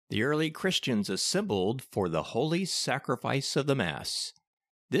The early Christians assembled for the holy sacrifice of the Mass.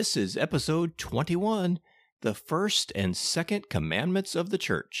 This is episode 21, the first and second commandments of the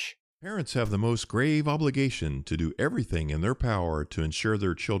Church. Parents have the most grave obligation to do everything in their power to ensure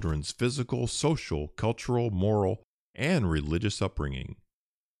their children's physical, social, cultural, moral, and religious upbringing.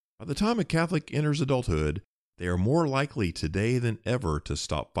 By the time a Catholic enters adulthood, they are more likely today than ever to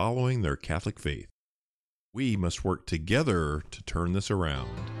stop following their Catholic faith. We must work together to turn this around.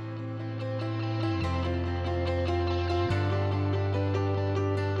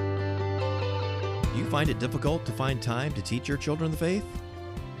 Do you find it difficult to find time to teach your children the faith?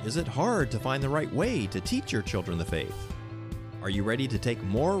 Is it hard to find the right way to teach your children the faith? Are you ready to take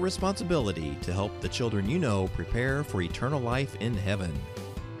more responsibility to help the children you know prepare for eternal life in heaven?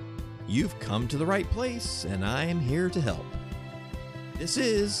 You've come to the right place, and I'm here to help. This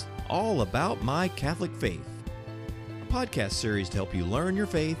is All About My Catholic Faith, a podcast series to help you learn your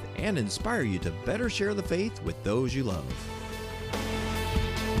faith and inspire you to better share the faith with those you love.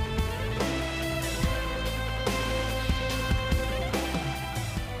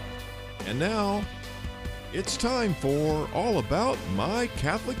 And now, it's time for All About My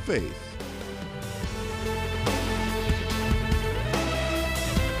Catholic Faith.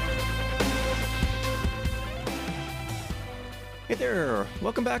 Hey there,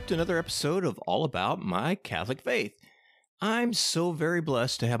 welcome back to another episode of All About My Catholic Faith. I'm so very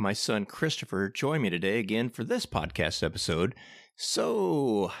blessed to have my son Christopher join me today again for this podcast episode.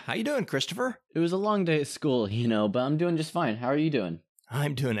 So, how you doing, Christopher? It was a long day at school, but I'm doing just fine. How are you doing?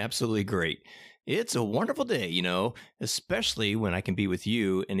 I'm doing absolutely great. It's a wonderful day, especially when I can be with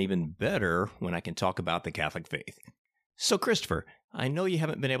you, and even better when I can talk about the Catholic faith. So, Christopher, I know you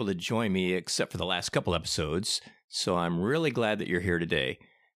haven't been able to join me except for the last couple episodes, so I'm really glad that you're here today.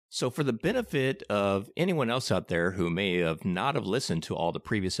 So for the benefit of anyone else out there who may have not have listened to all the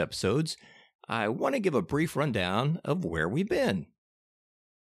previous episodes, I want to give a brief rundown of where we've been.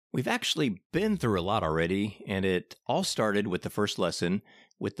 We've actually been through a lot already, and it all started with the first lesson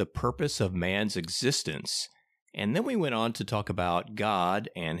with the purpose of man's existence, and then we went on to talk about God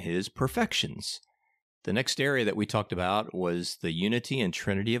and his perfections. The next area that we talked about was the unity and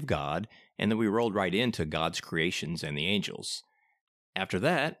trinity of God, and then we rolled right into God's creations and the angels. After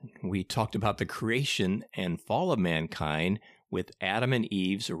that, we talked about the creation and fall of mankind with Adam and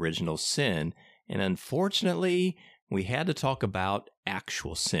Eve's original sin, and unfortunately, we had to talk about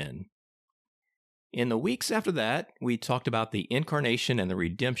actual sin. In the weeks after that, we talked about the incarnation and the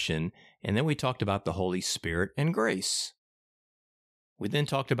redemption, and then we talked about the Holy Spirit and grace. We then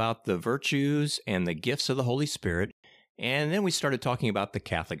talked about the virtues and the gifts of the Holy Spirit, and then we started talking about the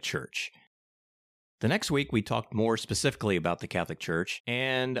Catholic Church. The next week, we talked more specifically about the Catholic Church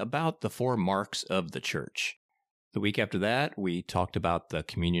and about the 4 marks of the Church. The week after that, we talked about the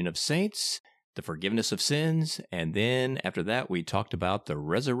communion of saints, the forgiveness of sins, and then after that, we talked about the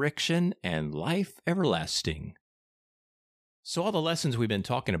resurrection and life everlasting. So all the lessons we've been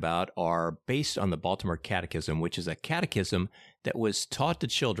talking about are based on the Baltimore Catechism, which is a catechism that was taught to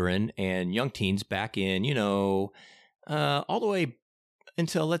children and young teens back in, all the way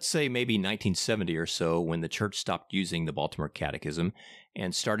until, let's say, maybe 1970 or so, when the church stopped using the Baltimore Catechism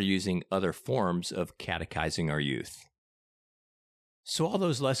and started using other forms of catechizing our youth. So all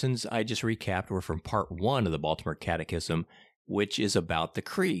those lessons I just recapped were from part 1 of the Baltimore Catechism, which is about the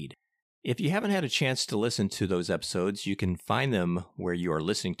Creed. If you haven't had a chance to listen to those episodes, you can find them where you are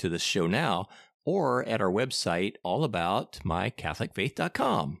listening to this show now, or at our website,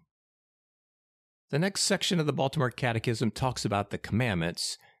 allaboutmycatholicfaith.com. The next section of the Baltimore Catechism talks about the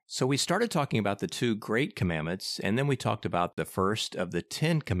commandments. So we started talking about the 2 great commandments, and then we talked about the first of the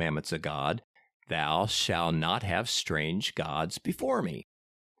 10 commandments of God, "Thou shalt not have strange gods before me."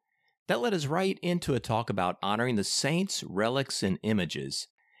 That led us right into a talk about honoring the saints, relics, and images.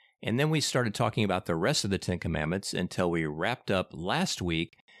 And then we started talking about the rest of the 10 commandments until we wrapped up last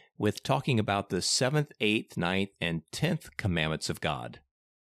week with talking about the 7th, 8th, 9th, and 10th commandments of God.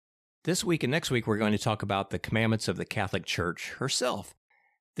 This week and next week, we're going to talk about the commandments of the Catholic Church herself.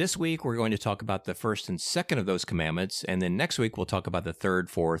 This week, we're going to talk about the first and second of those commandments, and then next week, we'll talk about the 3rd,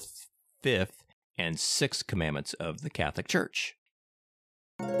 4th, 5th, and 6th commandments of the Catholic Church.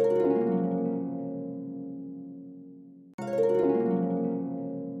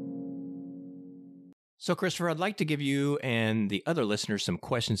 So, Christopher, I'd like to give you and the other listeners some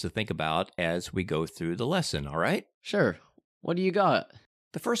questions to think about as we go through the lesson, all right? Sure. What do you got?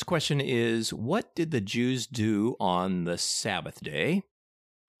 The first question is, what did the Jews do on the Sabbath day?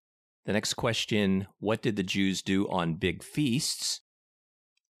 The next question, what did the Jews do on big feasts?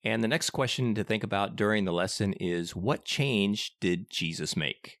 And the next question to think about during the lesson is, what change did Jesus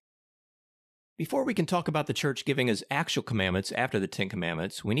make? Before we can talk about the church giving us actual commandments after the Ten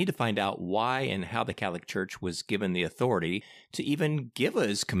Commandments, we need to find out why and how the Catholic Church was given the authority to even give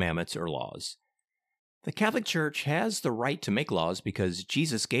us commandments or laws. The Catholic Church has the right to make laws because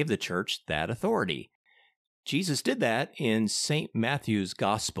Jesus gave the church that authority. Jesus did that in St. Matthew's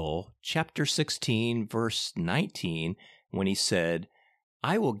Gospel, chapter 16, verse 19, when he said,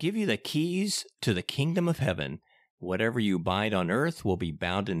 "I will give you the keys to the kingdom of heaven. Whatever you bind on earth will be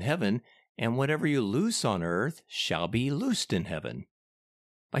bound in heaven, and whatever you loose on earth shall be loosed in heaven."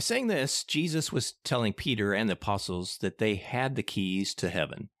 By saying this, Jesus was telling Peter and the apostles that they had the keys to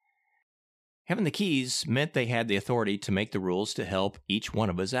heaven. Having the keys meant they had the authority to make the rules to help each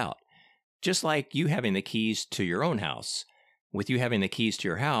one of us out. Just like you having the keys to your own house. With you having the keys to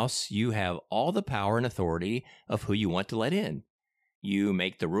your house, you have all the power and authority of who you want to let in. You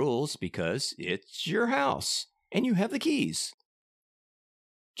make the rules because it's your house, and you have the keys.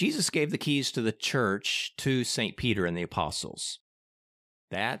 Jesus gave the keys to the church to St. Peter and the apostles.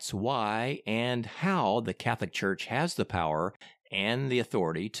 That's why and how the Catholic Church has the power and the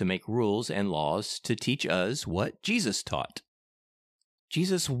authority to make rules and laws to teach us what Jesus taught.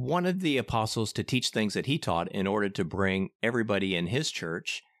 Jesus wanted the apostles to teach things that he taught in order to bring everybody in his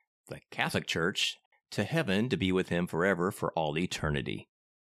church, the Catholic Church, to heaven to be with him forever for all eternity.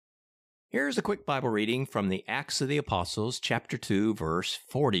 Here's a quick Bible reading from the Acts of the Apostles, chapter 2, verse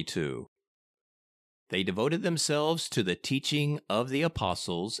 42. They devoted themselves to the teaching of the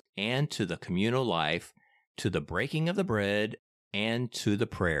apostles and to the communal life, to the breaking of the bread, and to the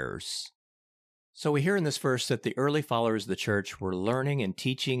prayers. So we hear in this verse that the early followers of the church were learning and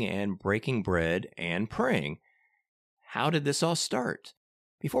teaching and breaking bread and praying. How did this all start?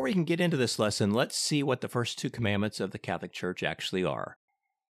 Before we can get into this lesson, let's see what the first two commandments of the Catholic Church actually are.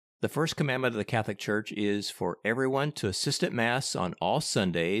 The first commandment of the Catholic Church is for everyone to assist at Mass on all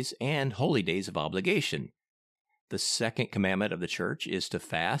Sundays and holy days of obligation. The second commandment of the Church is to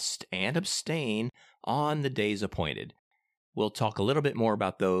fast and abstain on the days appointed. We'll talk a little bit more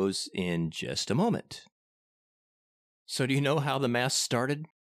about those in just a moment. So do you know how the Mass started?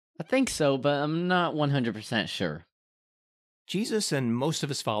 I think so, but I'm not 100% sure. Jesus and most of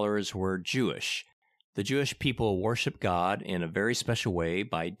his followers were Jewish. The Jewish people worship God in a very special way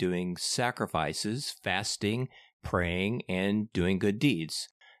by doing sacrifices, fasting, praying, and doing good deeds.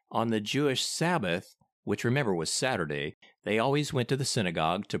 On the Jewish Sabbath, which remember was Saturday, they always went to the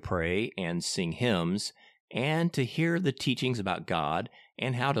synagogue to pray and sing hymns and to hear the teachings about God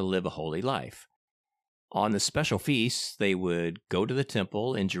and how to live a holy life. On the special feasts, they would go to the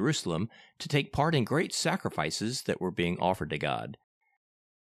temple in Jerusalem to take part in great sacrifices that were being offered to God.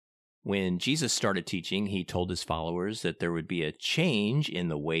 When Jesus started teaching, he told his followers that there would be a change in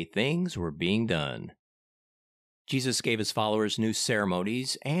the way things were being done. Jesus gave his followers new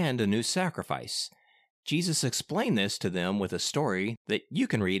ceremonies and a new sacrifice. Jesus explained this to them with a story that you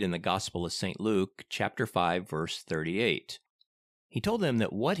can read in the Gospel of St. Luke, chapter 5, verse 38. He told them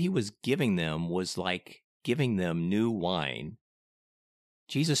that what he was giving them was like giving them new wine.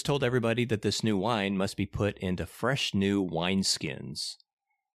 Jesus told everybody that this new wine must be put into fresh new wineskins.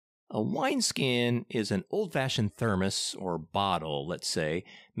 A wineskin is an old-fashioned thermos or bottle, let's say,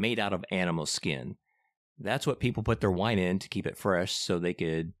 made out of animal skin. That's what people put their wine in to keep it fresh so they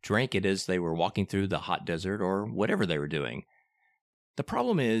could drink it as they were walking through the hot desert or whatever they were doing. The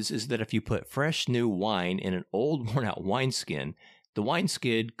problem is that if you put fresh new wine in an old worn-out wineskin, the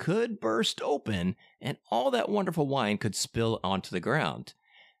wineskin could burst open and all that wonderful wine could spill onto the ground.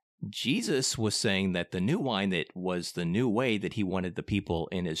 Jesus was saying that the new wine that was the new way that he wanted the people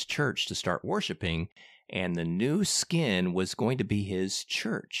in his church to start worshiping, and the new skin was going to be his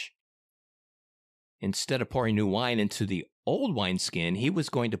church. Instead of pouring new wine into the old wineskin, he was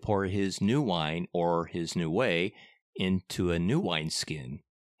going to pour his new wine, or his new way, into a new wineskin,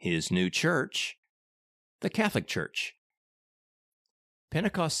 his new church, the Catholic Church.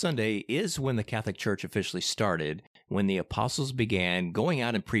 Pentecost Sunday is when the Catholic Church officially started, when the apostles began going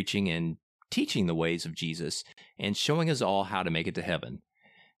out and preaching and teaching the ways of Jesus and showing us all how to make it to heaven.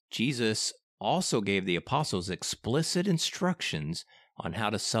 Jesus also gave the apostles explicit instructions on how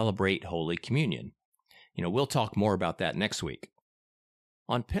to celebrate Holy Communion. We'll talk more about that next week.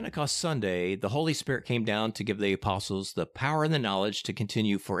 On Pentecost Sunday, the Holy Spirit came down to give the apostles the power and the knowledge to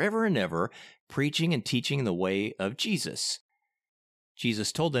continue forever and ever preaching and teaching the way of Jesus.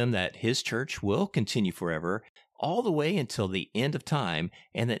 Jesus told them that his church will continue forever, all the way until the end of time,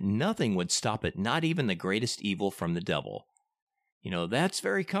 and that nothing would stop it, not even the greatest evil from the devil. That's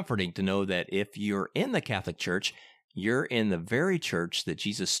very comforting to know that if you're in the Catholic Church, you're in the very church that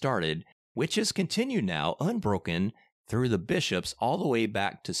Jesus started, which has continued now unbroken through the bishops all the way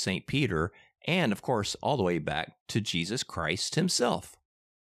back to St. Peter and of course, all the way back to Jesus Christ himself.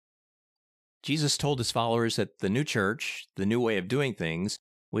 Jesus told his followers that the new church, the new way of doing things,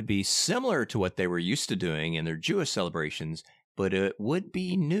 would be similar to what they were used to doing in their Jewish celebrations, but it would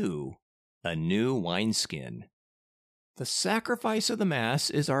be new, a new wineskin. The sacrifice of the Mass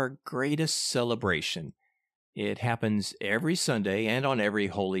is our greatest celebration. It happens every Sunday and on every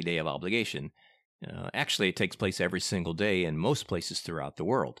holy day of obligation. Actually, it takes place every single day in most places throughout the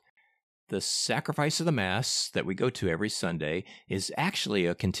world. The sacrifice of the Mass that we go to every Sunday is actually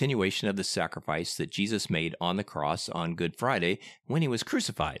a continuation of the sacrifice that Jesus made on the cross on Good Friday when he was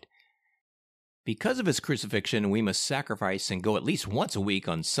crucified. Because of his crucifixion, we must sacrifice and go at least once a week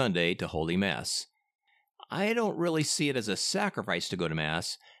on Sunday to Holy Mass. I don't really see it as a sacrifice to go to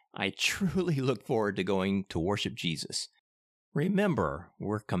Mass. I truly look forward to going to worship Jesus. Remember,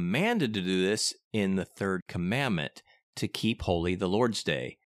 we're commanded to do this in the third commandment, to keep holy the Lord's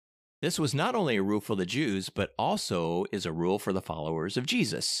Day. This was not only a rule for the Jews, but also is a rule for the followers of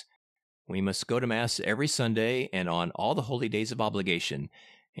Jesus. We must go to Mass every Sunday and on all the holy days of obligation.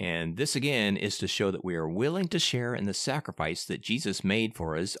 And this again is to show that we are willing to share in the sacrifice that Jesus made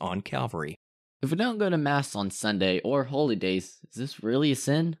for us on Calvary. If we don't go to Mass on Sunday or holy days, is this really a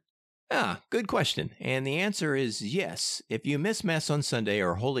sin? Good question. And the answer is yes. If you miss Mass on Sunday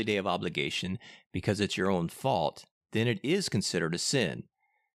or holy day of obligation because it's your own fault, then it is considered a sin.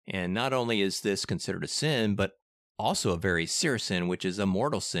 And not only is this considered a sin, but also a very serious sin, which is a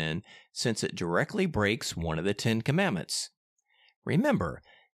mortal sin, since it directly breaks one of the 10 Commandments. Remember,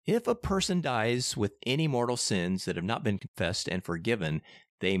 if a person dies with any mortal sins that have not been confessed and forgiven,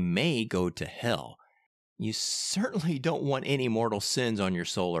 they may go to hell. You certainly don't want any mortal sins on your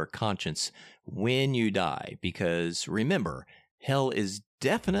soul or conscience when you die, because remember, hell is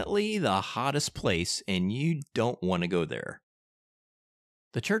definitely the hottest place and you don't want to go there.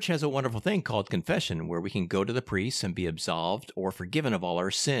 The church has a wonderful thing called confession, where we can go to the priest and be absolved or forgiven of all our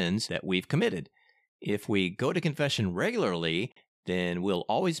sins that we've committed. If we go to confession regularly, then we'll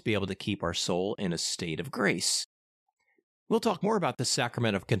always be able to keep our soul in a state of grace. We'll talk more about the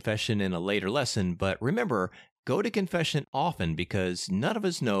sacrament of confession in a later lesson, but remember, go to confession often because none of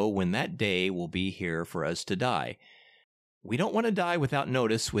us know when that day will be here for us to die. We don't want to die without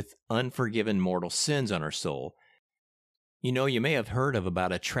notice with unforgiven mortal sins on our soul. You may have heard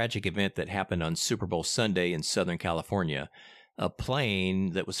about a tragic event that happened on Super Bowl Sunday in Southern California. A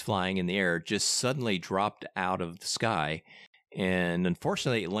plane that was flying in the air just suddenly dropped out of the sky, and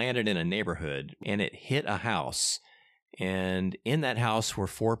unfortunately it landed in a neighborhood, and it hit a house. And in that house were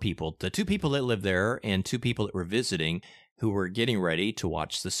 4 people, the 2 people that lived there and 2 people that were visiting who were getting ready to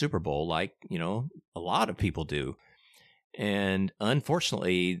watch the Super Bowl like, a lot of people do. And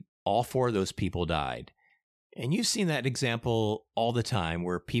unfortunately, all 4 of those people died. And you've seen that example all the time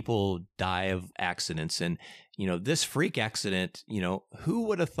where people die of accidents. And, this freak accident, who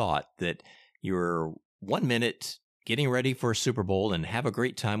would have thought that you're 1 minute getting ready for a Super Bowl and have a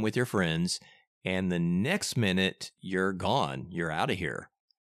great time with your friends, and the next minute you're gone, you're out of here.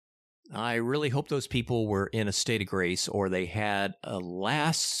 I really hope those people were in a state of grace or they had a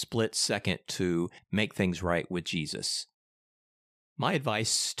last split second to make things right with Jesus. My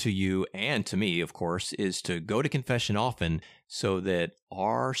advice to you and to me, of course, is to go to confession often so that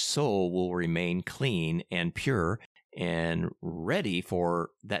our soul will remain clean and pure and ready for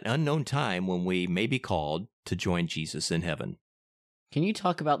that unknown time when we may be called to join Jesus in heaven. Can you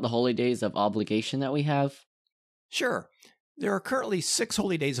talk about the holy days of obligation that we have? Sure. There are currently 6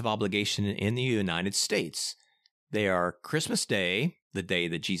 holy days of obligation in the United States. They are Christmas Day, the day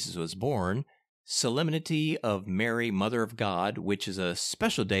that Jesus was born, Solemnity of Mary, Mother of God, which is a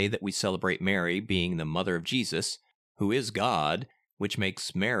special day that we celebrate Mary being the mother of Jesus, who is God, which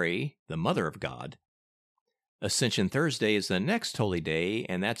makes Mary the mother of God. Ascension Thursday is the next holy day,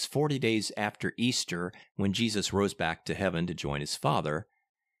 and that's 40 days after Easter when Jesus rose back to heaven to join his Father.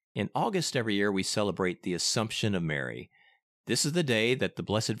 In August every year, we celebrate the Assumption of Mary. This is the day that the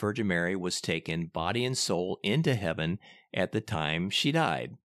Blessed Virgin Mary was taken body and soul into heaven at the time she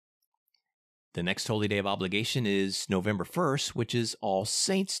died. The next holy day of obligation is November 1st, which is All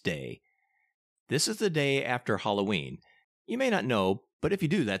Saints' Day. This is the day after Halloween. You may not know, but if you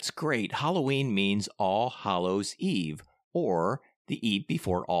do, that's great. Halloween means All Hallows' Eve, or the eve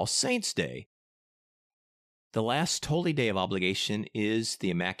before All Saints' Day. The last holy day of obligation is the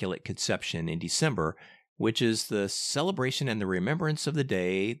Immaculate Conception in December, which is the celebration and the remembrance of the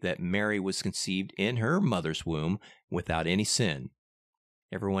day that Mary was conceived in her mother's womb without any sin.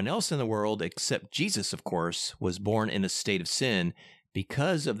 Everyone else in the world, except Jesus, of course, was born in a state of sin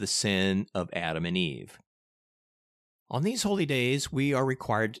because of the sin of Adam and Eve. On these holy days, we are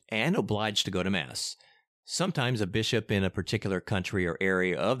required and obliged to go to Mass. Sometimes a bishop in a particular country or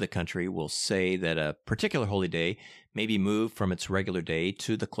area of the country will say that a particular holy day may be moved from its regular day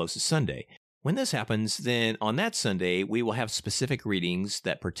to the closest Sunday. When this happens, then on that Sunday, we will have specific readings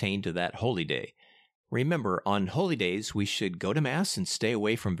that pertain to that holy day. Remember, on holy days, we should go to Mass and stay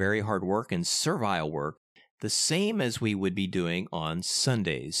away from very hard work and servile work, the same as we would be doing on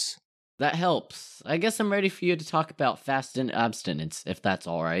Sundays. That helps. I guess I'm ready for you to talk about fast and abstinence, if that's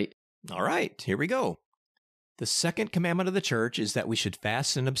all right. All right, here we go. The second commandment of the church is that we should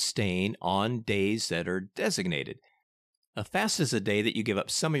fast and abstain on days that are designated. A fast is a day that you give up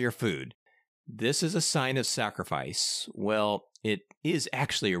some of your food. This is a sign of sacrifice. Well, it is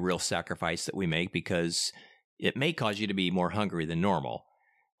actually a real sacrifice that we make because it may cause you to be more hungry than normal.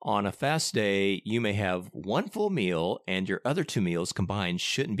 On a fast day, you may have one full meal, and your other two meals combined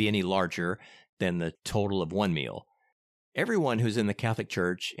shouldn't be any larger than the total of one meal. Everyone who's in the Catholic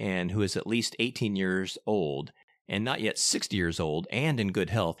Church and who is at least 18 years old and not yet 60 years old and in good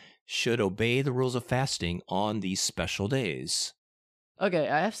health should obey the rules of fasting on these special days. Okay,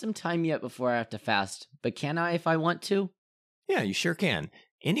 I have some time yet before I have to fast, but can I if I want to? Yeah, you sure can.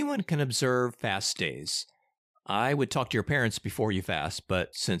 Anyone can observe fast days. I would talk to your parents before you fast,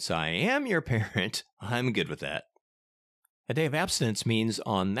 but since I am your parent, I'm good with that. A day of abstinence means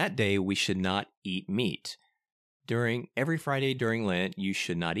on that day we should not eat meat. Every Friday during Lent, you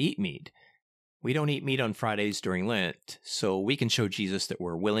should not eat meat. We don't eat meat on Fridays during Lent, so we can show Jesus that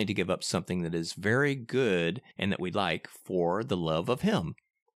we're willing to give up something that is very good and that we like for the love of Him.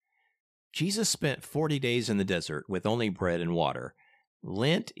 Jesus spent 40 days in the desert with only bread and water.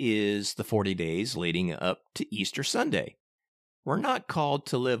 Lent is the 40 days leading up to Easter Sunday. We're not called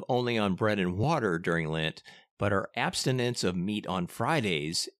to live only on bread and water during Lent, but our abstinence of meat on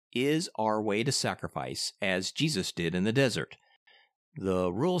Fridays is our way to sacrifice, as Jesus did in the desert.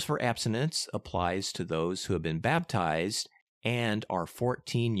 The rules for abstinence applies to those who have been baptized and are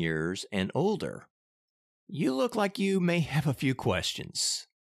 14 years and older. You look like you may have a few questions.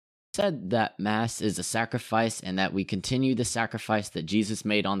 You said that Mass is a sacrifice and that we continue the sacrifice that Jesus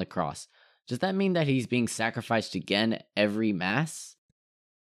made on the cross. Does that mean that he's being sacrificed again every Mass?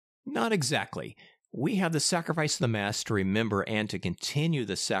 Not exactly. We have the sacrifice of the Mass to remember and to continue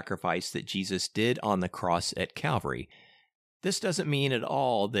the sacrifice that Jesus did on the cross at Calvary. This doesn't mean at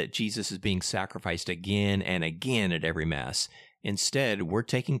all that Jesus is being sacrificed again and again at every Mass. Instead, we're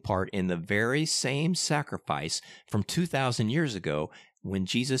taking part in the very same sacrifice from 2,000 years ago when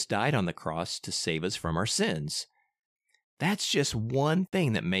Jesus died on the cross to save us from our sins. That's just one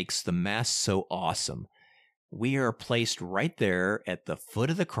thing that makes the Mass so awesome. We are placed right there at the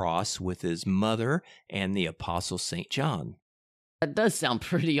foot of the cross with his mother and the Apostle St. John. That does sound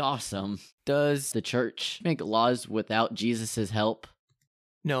pretty awesome. Does the church make laws without Jesus' help?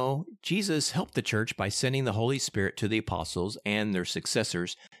 No, Jesus helped the church by sending the Holy Spirit to the apostles and their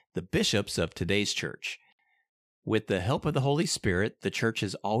successors, the bishops of today's church. With the help of the Holy Spirit, the church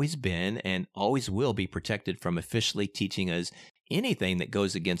has always been and always will be protected from officially teaching us anything that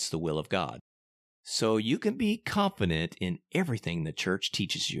goes against the will of God. So you can be confident in everything the church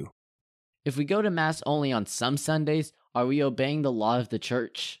teaches you. If we go to Mass only on some Sundays, are we obeying the law of the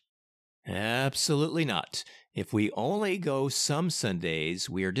church? Absolutely not. If we only go some Sundays,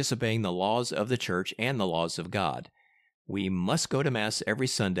 we are disobeying the laws of the church and the laws of God. We must go to Mass every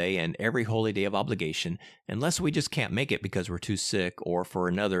Sunday and every holy day of obligation, unless we just can't make it because we're too sick or for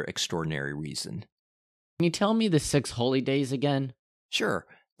another extraordinary reason. Can you tell me the 6 holy days again? Sure.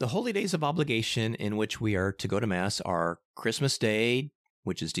 The holy days of obligation in which we are to go to Mass are Christmas Day,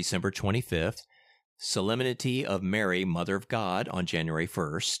 which is December 25th, Solemnity of Mary, Mother of God, on January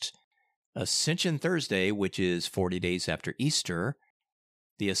 1st, Ascension Thursday, which is 40 days after Easter,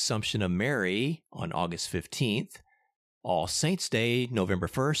 the Assumption of Mary on August 15th, All Saints' Day, November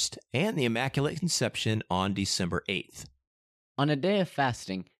 1st, and the Immaculate Conception on December 8th. On a day of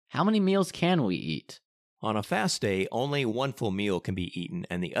fasting, how many meals can we eat? On a fast day, only one full meal can be eaten,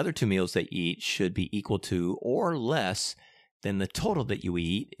 and the other 2 meals that you eat should be equal to or less than the total that you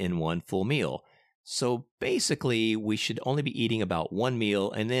eat in one full meal. So basically, we should only be eating about 1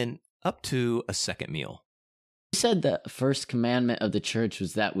 meal and then up to a second meal. You said the first commandment of the church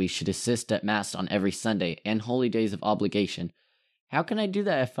was that we should assist at Mass on every Sunday and holy days of obligation. How can I do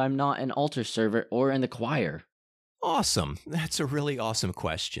that if I'm not an altar server or in the choir? Awesome. That's a really awesome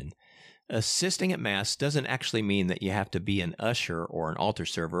question. Assisting at Mass doesn't actually mean that you have to be an usher or an altar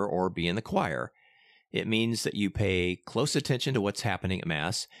server or be in the choir. It means that you pay close attention to what's happening at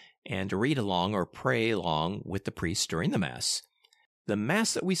Mass and to read along or pray along with the priest during the Mass. The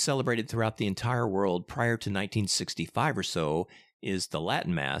Mass that we celebrated throughout the entire world prior to 1965 or so is the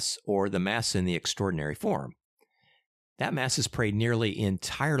Latin Mass, or the Mass in the Extraordinary Form. That Mass is prayed nearly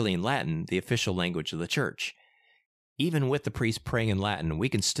entirely in Latin, the official language of the Church. Even with the priest praying in Latin, we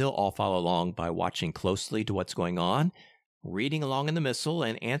can still all follow along by watching closely to what's going on, reading along in the Missal,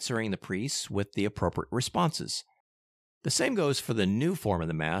 and answering the priests with the appropriate responses. The same goes for the new form of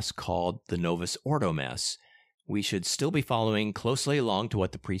the Mass called the Novus Ordo Mass. We should still be following closely along to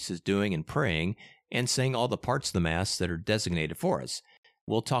what the priest is doing and praying, and saying all the parts of the Mass that are designated for us.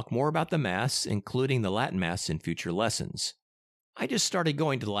 We'll talk more about the Mass, including the Latin Mass, in future lessons. I just started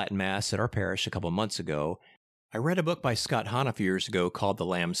going to the Latin Mass at our parish a couple months ago. I read a book by Scott Hahn a few years ago called The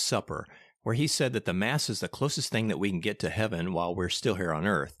Lamb's Supper, where he said that the Mass is the closest thing that we can get to heaven while we're still here on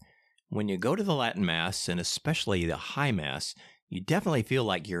earth. When you go to the Latin Mass, and especially the High Mass, you definitely feel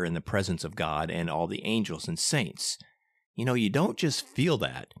like you're in the presence of God and all the angels and saints. You know, you don't just feel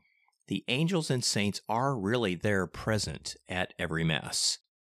that. The angels and saints are really there present at every Mass.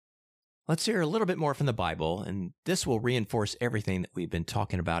 Let's hear a little bit more from the Bible, and this will reinforce everything that we've been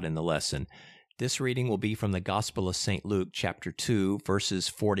talking about in the lesson. This reading will be from the Gospel of St. Luke, chapter 2, verses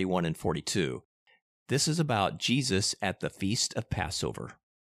 41 and 42. This is about Jesus at the Feast of Passover.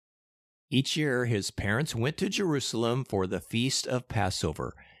 Each year, his parents went to Jerusalem for the Feast of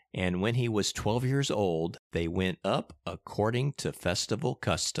Passover, and when he was 12 years old, they went up according to festival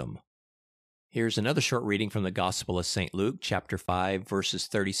custom. Here's another short reading from the Gospel of St. Luke, chapter 5, verses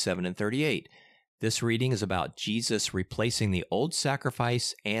 37 and 38. This reading is about Jesus replacing the old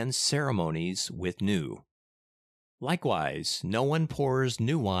sacrifice and ceremonies with new. Likewise, no one pours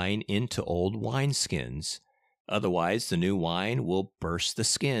new wine into old wineskins. Otherwise, the new wine will burst the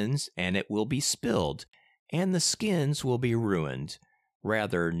skins, and it will be spilled, and the skins will be ruined.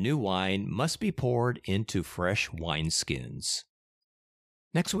 Rather, new wine must be poured into fresh wineskins.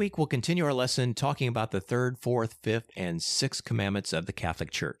 Next week, we'll continue our lesson talking about the 3rd, 4th, 5th, and 6th commandments of the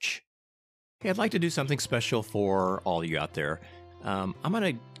Catholic Church. Hey, I'd like to do something special for all of you out there. I'm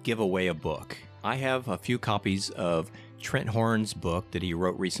going to give away a book. I have a few copies of Trent Horn's book that he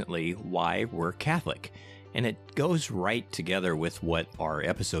wrote recently, Why We're Catholic. And it goes right together with what our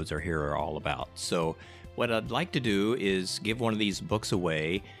episodes are all about. So what I'd like to do is give one of these books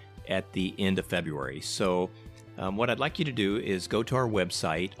away at the end of February. So what I'd like you to do is go to our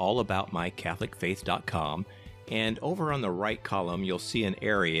website, allaboutmycatholicfaith.com, and over on the right column, you'll see an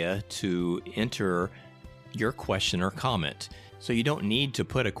area to enter your question or comment. So you don't need to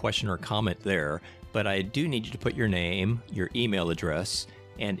put a question or comment there, but I do need you to put your name, your email address,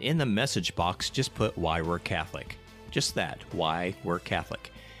 and in the message box, just put Why We're Catholic. Just that, Why We're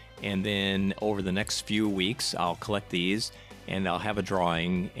Catholic. And then over the next few weeks, I'll collect these and I'll have a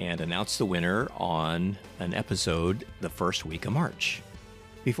drawing and announce the winner on an episode the first week of March.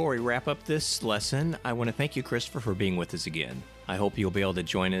 Before we wrap up this lesson, I want to thank you, Christopher, for being with us again. I hope you'll be able to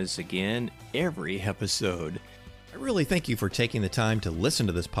join us again every episode. I really thank you for taking the time to listen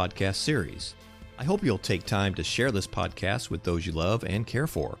to this podcast series. I hope you'll take time to share this podcast with those you love and care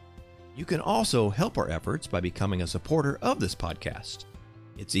for. You can also help our efforts by becoming a supporter of this podcast.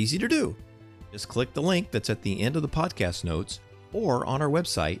 It's easy to do. Just click the link that's at the end of the podcast notes or on our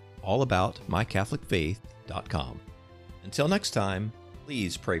website, allaboutmycatholicfaith.com. Until next time,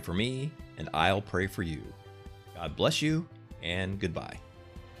 please pray for me and I'll pray for you. God bless you and goodbye.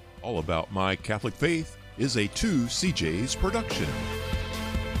 All About My Catholic Faith is a 2CJ's production.